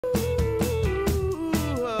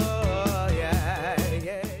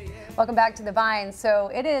Welcome back to the Vine. So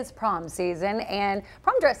it is prom season, and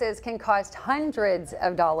prom dresses can cost hundreds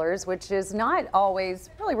of dollars, which is not always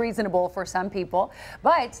really reasonable for some people.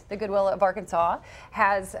 But the Goodwill of Arkansas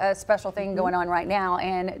has a special thing going on right now,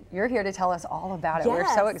 and you're here to tell us all about it. Yes.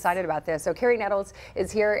 We're so excited about this. So Carrie Nettles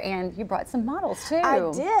is here, and you brought some models too. I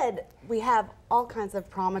did. We have all kinds of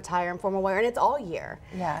prom attire and formal wear, and it's all year.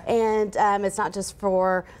 Yeah. And it's not just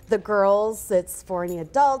for the girls, it's for any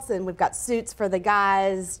adults, and we've got suits for the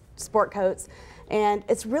guys, sport coats, and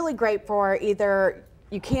it's really great for either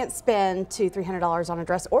you can't spend $200–300 on a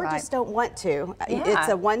dress or just don't want to. Yeah. It's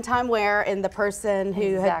a one-time wear, and the person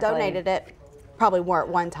who had donated it probably wore it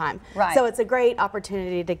one time. Right. So it's a great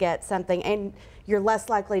opportunity to get something, and you're less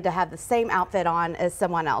likely to have the same outfit on as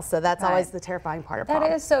someone else. So that's always the terrifying part of prom.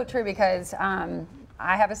 That is so true, because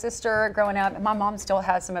I have a sister growing up, and my mom still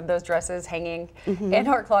has some of those dresses hanging in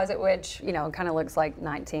her closet, which, you know, kind of looks like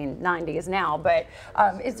 1990s now, but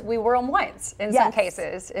we wore them once in some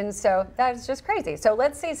cases, and so that's just crazy. So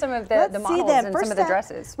let's see some of the models and some of the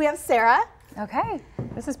dresses. We have Sarah. Okay,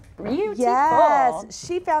 this is beautiful. Yes,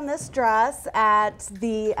 she found this dress at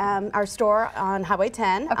the our store on Highway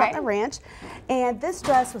 10 out in the ranch, and this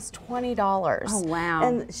dress was $20. Oh wow!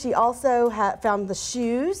 And she also found the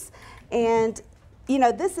shoes, and you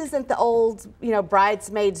know, this isn't the old, you know,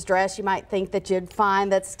 bridesmaid's dress you might think that you'd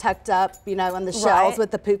find that's tucked up, you know, on the shelves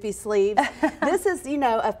with the poofy sleeves. This is, you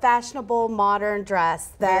know, a fashionable modern dress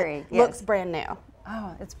that looks brand new.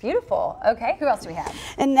 Oh, it's beautiful. Okay, who else do we have?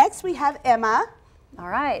 And next we have Emma. All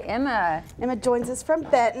right, Emma. Emma joins us from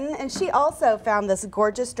Benton, and she also found this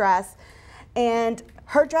gorgeous dress, and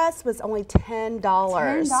her dress was only $10.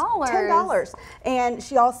 $10. And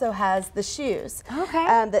she also has the shoes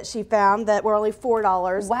that she found that were only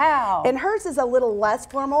 $4. Wow. And hers is a little less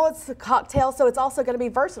formal. It's a cocktail, so it's also going to be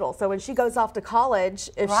versatile. So when she goes off to college,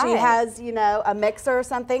 if she has, you know, a mixer or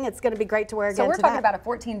something, it's going to be great to wear again. So we're talking about a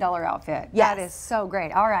 $14 outfit. Yes. That is so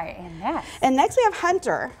great. All right, and next. And next we have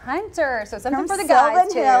Hunter. Hunter, so something for the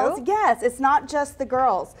guys too. Yes, it's not just the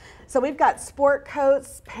girls. So we've got sport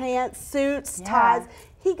coats, pants, suits, ties.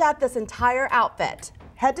 He got this entire outfit,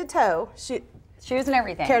 head to toe. Shoes and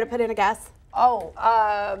everything. Care to put in a guess? Oh,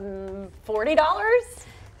 $40?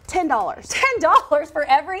 $10. $10 for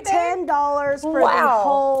everything? $10 for the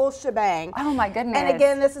whole shebang. Oh my goodness. And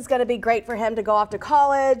again, this is going to be great for him to go off to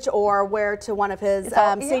college or wear to one of his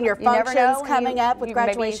senior functions coming up with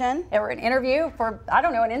graduation. Or an interview for, I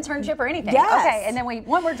don't know, an internship or anything. Yes. Okay, and then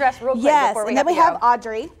one more dress real quick before we and then we have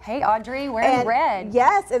Audrey. Hey Audrey, wearing red.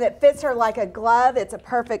 Yes, and it fits her like a glove. It's a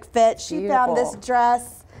perfect fit. She found this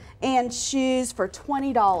dress and shoes for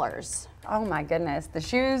 $20. Oh my goodness, the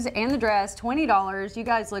shoes and the dress, $20. You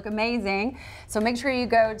guys look amazing. So make sure you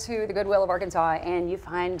go to the Goodwill of Arkansas and you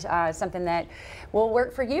find something that will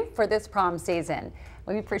work for you for this prom season.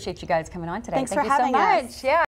 We appreciate you guys coming on today. Thanks for having us. Yeah.